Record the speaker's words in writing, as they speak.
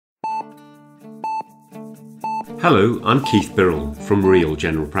Hello, I'm Keith Birrell from Real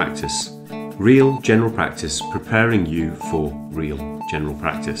General Practice. Real General Practice, preparing you for real general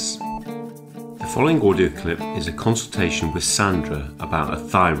practice. The following audio clip is a consultation with Sandra about a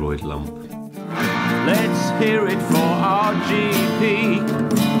thyroid lump. Let's hear it for our GP.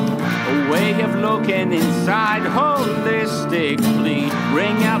 A way of looking inside holistically.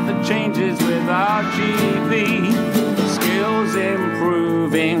 Bring out the changes with our GP. Skills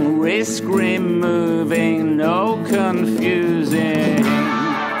improving, risk removing, no confusing.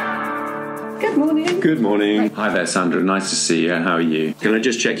 Good morning. Good morning. Hi there, Sandra. Nice to see you. How are you? Can I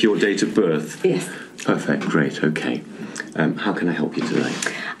just check your date of birth? Yes. Perfect. Great. Okay. How can I help you today?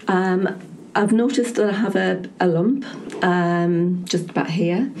 I've noticed that I have a lump just about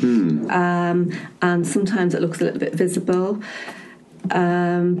here, and sometimes it looks a little bit visible, but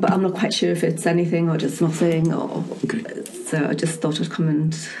I'm not quite sure if it's anything or just nothing. Okay. So I just thought I'd come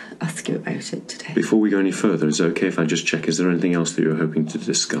and ask you about it today. Before we go any further, is it okay if I just check, is there anything else that you're hoping to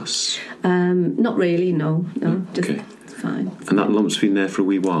discuss? Not really, no. Just Okay. fine. And that lump's been there for a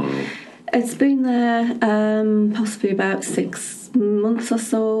wee while? It's been there possibly about 6 months or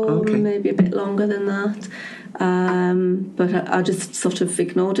so, Okay. maybe a bit longer than that. But I just sort of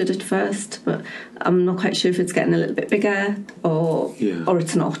ignored it at first, but I'm not quite sure if it's getting a little bit bigger or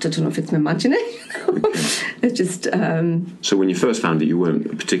it's not. I don't know if it's my imagination. Okay. It's just... So when you first found it, you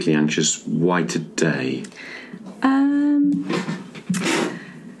weren't particularly anxious. Why today? I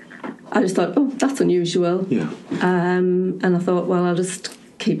just thought, oh, that's unusual. Yeah. And I thought, well, I'll just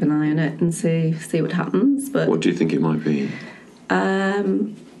keep an eye on it and see what happens. But What do you think it might be?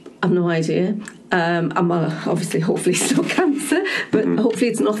 I've no idea. Obviously, hopefully it's not cancer, but hopefully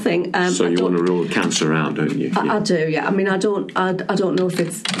it's nothing. So you want to rule cancer out, don't you? I do, yeah. I mean, I don't know if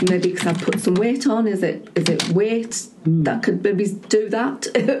it's maybe because I've put some weight on. Is it weight that could maybe do that,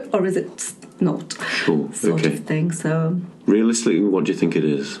 or is it not? Sure. Sort of thing. So realistically, what do you think it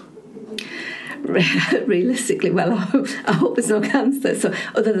is? Realistically, well, I hope it's not cancer. So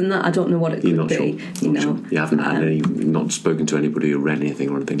other than that, I don't know what it could be. Sure. Not sure. You haven't had not spoken to anybody or read anything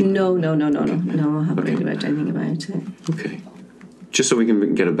or anything? No. I haven't really read anything about it. Okay. Just so we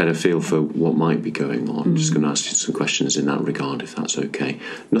can get a better feel for what might be going on, I'm just going to ask you some questions in that regard, if that's okay.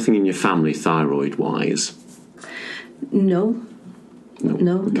 Nothing in your family thyroid-wise? No, okay.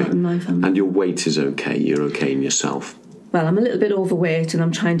 Not in my family. And your weight is okay? You're okay in yourself? Well, I'm a little bit overweight and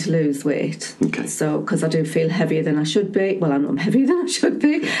I'm trying to lose weight. Okay. So, because I do feel heavier than I should be. Well, I know I'm heavier than I should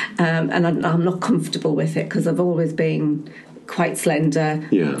be. And I'm not comfortable with it because I've always been quite slender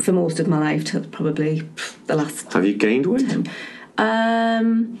for most of my life, till probably the last... Have you gained weight?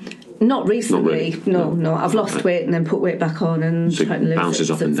 Not recently. No. I've lost weight and then put weight back on and so try to lose it. Bounces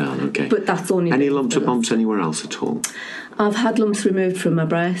up and down, okay. But that's only... Any lumps or bumps anywhere else at all? I've had lumps removed from my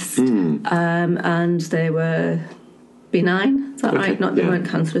breast and they were... benign, is that right? They weren't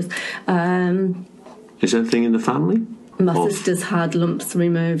cancerous. Is there anything in the family? My sister's had lumps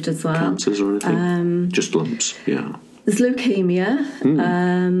removed as well. Cancers or anything? Just lumps, yeah. There's leukemia.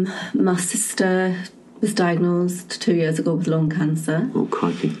 My sister was diagnosed 2 years ago with lung cancer. Oh,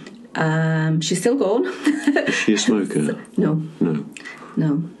 crikey. She's still going. Is she a smoker? No.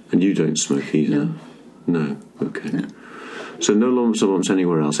 And you don't smoke either? No. Okay. No. So no lumps or bumps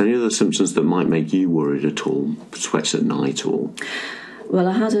anywhere else. Any other symptoms that might make you worried at all? Sweats at night or... Well,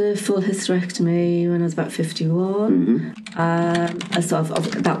 I had a full hysterectomy when I was about 51.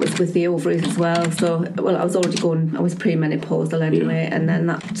 That was with the ovaries as well. So, well, I was premenopausal anyway, and then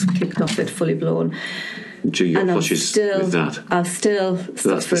that kicked off it fully blown. Do you get flushes with that? I'm still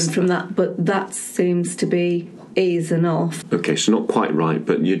suffering from that, but that seems to be easing off. Okay, so not quite right,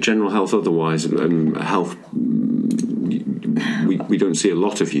 but your general health otherwise, health... We don't see a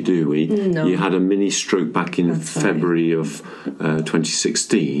lot of you, do we? No. You had a mini stroke back in February of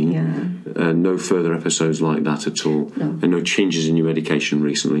 2016. Yeah. No further episodes like that at all. No. And no changes in your medication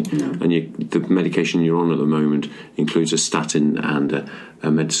recently. No. And the medication you're on at the moment includes a statin and a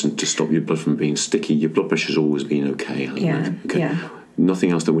medicine to stop your blood from being sticky. Your blood pressure's always been okay, hasn't it? Okay. Yeah.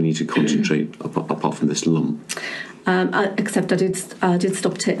 Nothing else that we need to concentrate apart from this lump. Except I did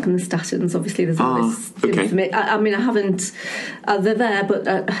stop taking the statins. Obviously, there's always okay. I mean, I haven't. They're there, but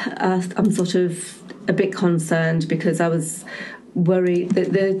I'm sort of a bit concerned because I was worried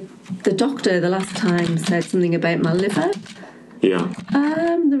that the doctor the last time said something about my liver. Yeah.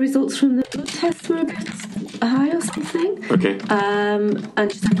 The results from the blood tests were a bit high or something. Okay.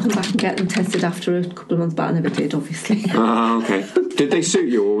 And she said come back and get them tested after a couple of months, but I never did, obviously. Okay. Did they suit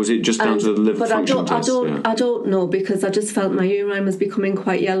you, or was it just down to the liver function test? I don't know, because I just felt my urine was becoming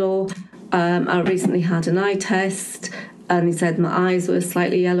quite yellow. I recently had an eye test, and he said my eyes were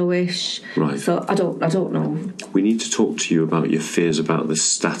slightly yellowish. Right. So I don't know. We need to talk to you about your fears about the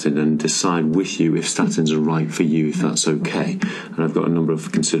statin and decide with you if statins are right for you, if that's okay. And I've got a number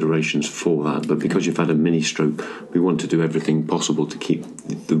of considerations for that, but because you've had a mini stroke, we want to do everything possible to keep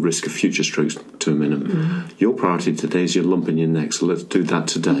the risk of future strokes to a minimum. Your priority today is your lump in your neck, so let's do that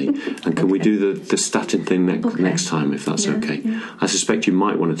today. And can we do the statin thing next time, if that's okay? Yeah. I suspect you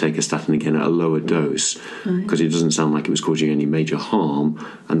might want to take a statin again at a lower dose, because it doesn't sound like it was causing any major harm,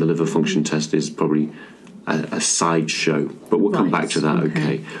 and the liver function test is probably a sideshow, but we'll come back to that,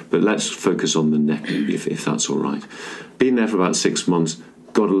 okay? But let's focus on the neck, if that's all right. Been there for about 6 months,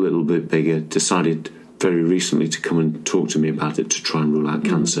 got a little bit bigger, decided very recently to come and talk to me about it to try and rule out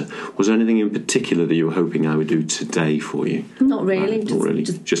cancer. Was there anything in particular that you were hoping I would do today for you? Not really. Not really.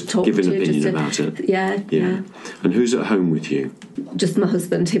 Just give an opinion about it. Yeah. And who's at home with you? Just my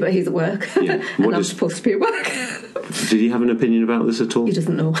husband, but he's at work. Yeah. And I'm supposed to be at work. Did he have an opinion about this at all? He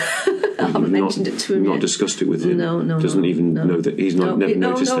doesn't know. I haven't mentioned it to him Not yet. Discussed it with him? No. Doesn't even know that he's never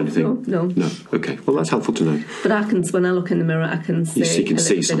noticed anything? No. Okay, well, that's helpful to know. But when I look in the mirror, I can see a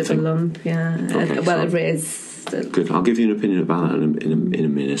little bit of a lump, Okay, it raised. Good. I'll give you an opinion about that in a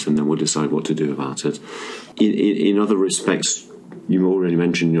minute, and then we'll decide what to do about it. In other respects, you already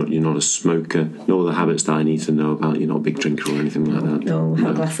mentioned you're not a smoker. No other habits that I need to know about. You're not a big drinker or anything like that. No,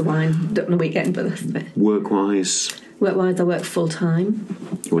 have a glass of wine. Don't know weekend, but that's it. Work-wise, I work full-time.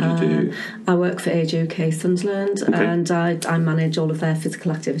 what do you do? I work for Age UK Sunderland, and I manage all of their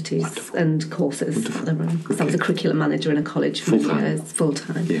physical activities and courses that they run. So I was a curriculum manager in a college for many years,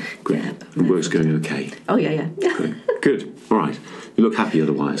 full-time. Yeah, great. Yeah, and work's going okay? Oh, yeah. Good. All right. You look happy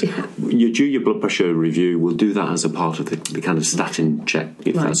otherwise. Yeah. You do your blood pressure review. We'll do that as a part of the kind of statin check,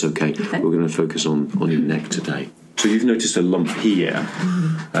 if that's okay. We're going to focus on your neck today. So you've noticed a lump here.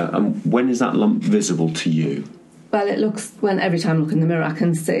 And when is that lump visible to you? Well, it looks, every time I look in the mirror, I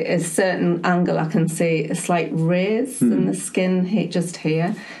can see a certain angle, I can see a slight raise in the skin just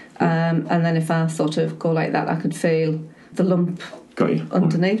here. And then if I sort of go like that, I could feel the lump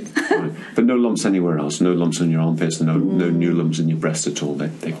underneath. Right. But no lumps anywhere else? No lumps on your armpits? No new lumps in your breast at all?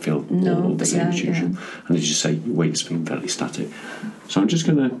 They feel all the same as usual? And as you say, your weight's been fairly static. So I'm just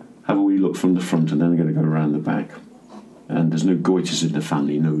going to have a wee look from the front, and then I'm going to go around the back. And there's no goiters in the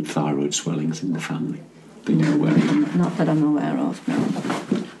family, no thyroid swellings in the family. That you're aware of? Not that I'm aware of,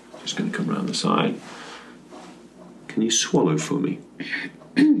 no. Just going to come around the side. Can you swallow for me?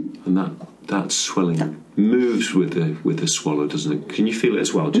 And that swelling moves with the swallow, doesn't it? Can you feel it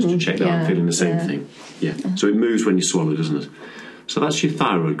as well? Just to check that I'm feeling the same thing. Yeah. So it moves when you swallow, doesn't it? So that's your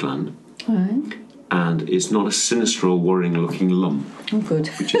thyroid gland. Right. And it's not a sinister or worrying-looking lump. Oh, good.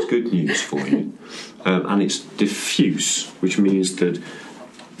 Which is good news for you. And it's diffuse, which means that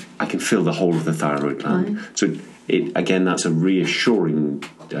I can feel the whole of the thyroid gland. Right. So, that's a reassuring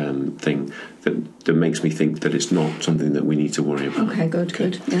thing that makes me think that it's not something that we need to worry about. Okay,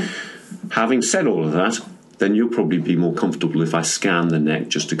 good, yeah. Having said all of that, then you'll probably be more comfortable if I scan the neck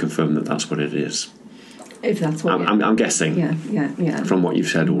just to confirm that that's what it is. If that's what I'm guessing. Yeah. From what you've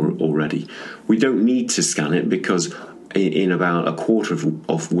said already. We don't need to scan it because in about a quarter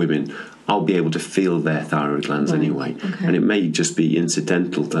of women, I'll be able to feel their thyroid glands anyway. Okay. And it may just be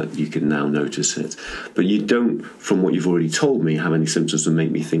incidental that you can now notice it. But you don't, from what you've already told me, have any symptoms that make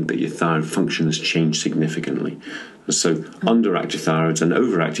me think that your thyroid function has changed significantly. So underactive thyroids and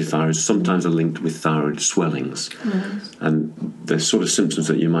overactive thyroids sometimes are linked with thyroid swellings. Right. And the sort of symptoms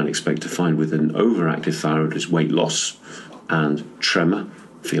that you might expect to find with an overactive thyroid is weight loss and tremor,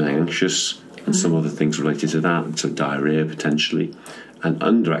 feeling anxious, and some other things related to that, so diarrhea potentially. And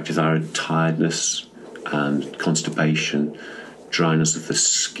underactive thyroid, tiredness and constipation, dryness of the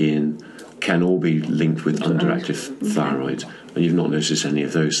skin, can all be linked with underactive thyroid. And you've not noticed any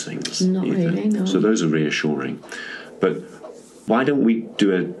of those things not either. Really, no. So those are reassuring. But why don't we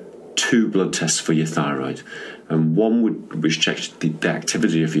do two blood tests for your thyroid? And one which checks the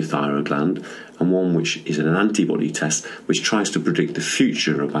activity of your thyroid gland, and one which is an antibody test which tries to predict the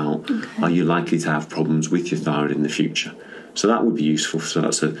future about are you likely to have problems with your thyroid in the future. So that would be useful. So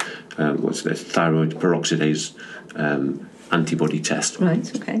that's a thyroid peroxidase antibody test.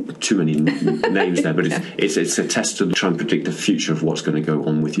 Right. Okay. Too many names there, but it's a test to try and predict the future of what's going to go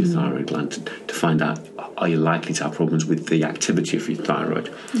on with your thyroid gland to find out are you likely to have problems with the activity of your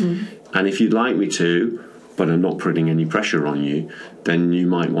thyroid. And if you'd like me to, but I'm not putting any pressure on you, then you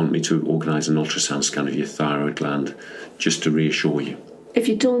might want me to organise an ultrasound scan of your thyroid gland just to reassure you. If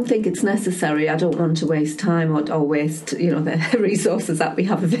you don't think it's necessary, I don't want to waste time or waste, the resources that we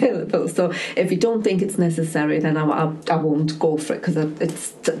have available. So if you don't think it's necessary, then I won't go for it, because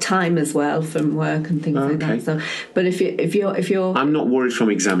it's time as well from work and things like that. So, but if you're, I'm not worried from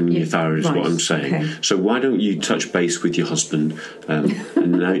examining your thyroid, is what I'm saying. Okay. So why don't you touch base with your husband,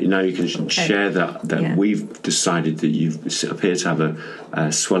 and now you can share that we've decided that you appear to have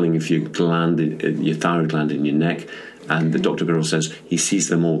a swelling of your thyroid gland in your neck. And the Dr. Birrell says he sees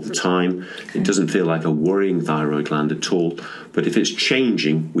them all the time. Okay. It doesn't feel like a worrying thyroid gland at all. But if it's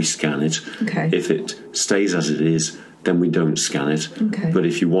changing, we scan it. Okay. If it stays as it is, then we don't scan it. Okay. But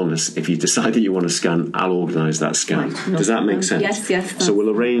if you decide that you want to scan, I'll organise that scan. Right. Does that make sense? Yes. So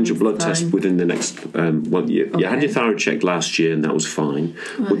we'll arrange a blood test within the next. You had your thyroid checked last year, and that was fine.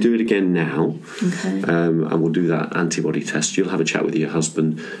 Right. We'll do it again now, and we'll do that antibody test. You'll have a chat with your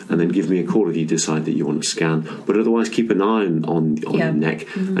husband, and then give me a call if you decide that you want to scan. But otherwise, keep an eye on your neck,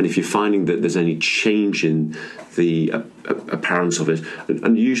 and if you're finding that there's any change in the appearance of it,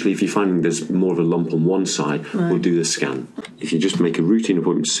 and usually if you're finding there's more of a lump on one side, we'll do the scan. If you just make a routine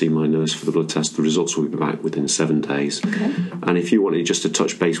appointment to see my nurse for the blood test, the results will be back within 7 days. Okay. And if you wanted just to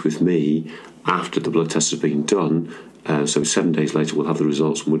touch base with me after the blood test has been done, so 7 days later we'll have the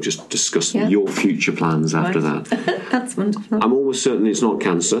results, and we'll just discuss your future plans after that. That's wonderful. I'm almost certain it's not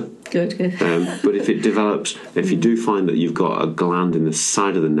cancer. Good. But if it develops, if you do find that you've got a gland in the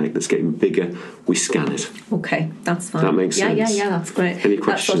side of the neck that's getting bigger, we scan it. Okay, that's fine. That makes sense. Yeah, that's great. Any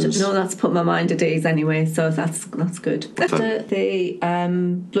questions? That's put my mind at ease anyway, so that's good. After the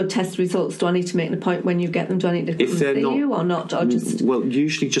blood test results, do I need to make an appointment when you get them? Do I need to come see you or not? Or just... Well,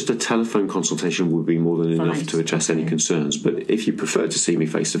 usually just a telephone consultation would be more than enough to address any concerns. But if you prefer to see me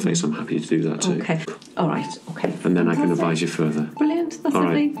face to face, I'm happy to do that too. Okay. All right. Okay. And then I can advise you further. Brilliant. That's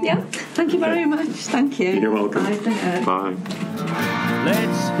lovely. Right. Yeah. Thank you very much. Thank you. You're welcome. Bye.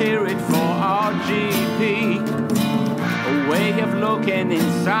 Let's hear it for our GP. A way of looking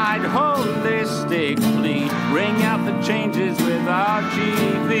inside holistically. Bring out the changes with our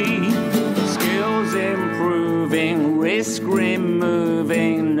GP. Skills improving, risk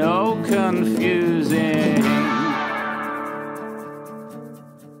removing, no confusion.